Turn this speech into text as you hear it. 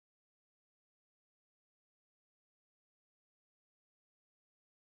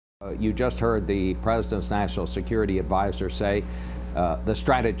You just heard the President's National Security Advisor say the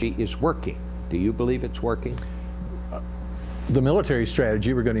strategy is working. Do you believe it's working? The military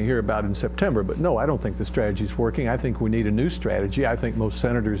strategy we're going to hear about in September, but no, I don't think the strategy is working. I think we need a new strategy. I think most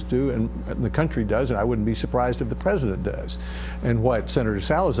senators do, and the country does, and I wouldn't be surprised if the president does. And what Senator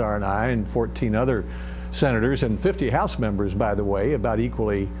Salazar and I and 14 other senators and 50 House members, by the way, about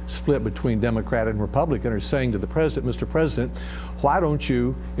equally split between Democrat and Republican, are saying to the president, Mr. President, why don't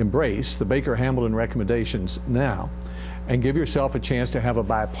you embrace the Baker-Hamilton recommendations now and give yourself a chance to have a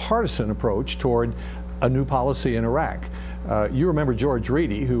bipartisan approach toward a new policy in Iraq? You remember George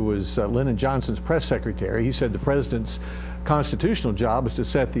Reedy, who was Lyndon Johnson's press secretary. He said the president's constitutional job is to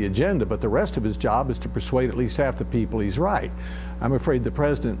set the agenda, but the rest of his job is to persuade at least half the people he's right. I'm afraid the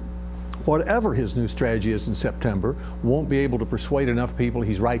president, whatever his new strategy is in September, won't be able to persuade enough people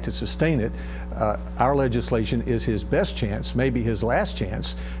he's right to sustain it. Our legislation is his best chance, maybe his last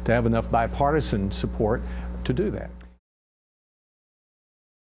chance, to have enough bipartisan support to do that.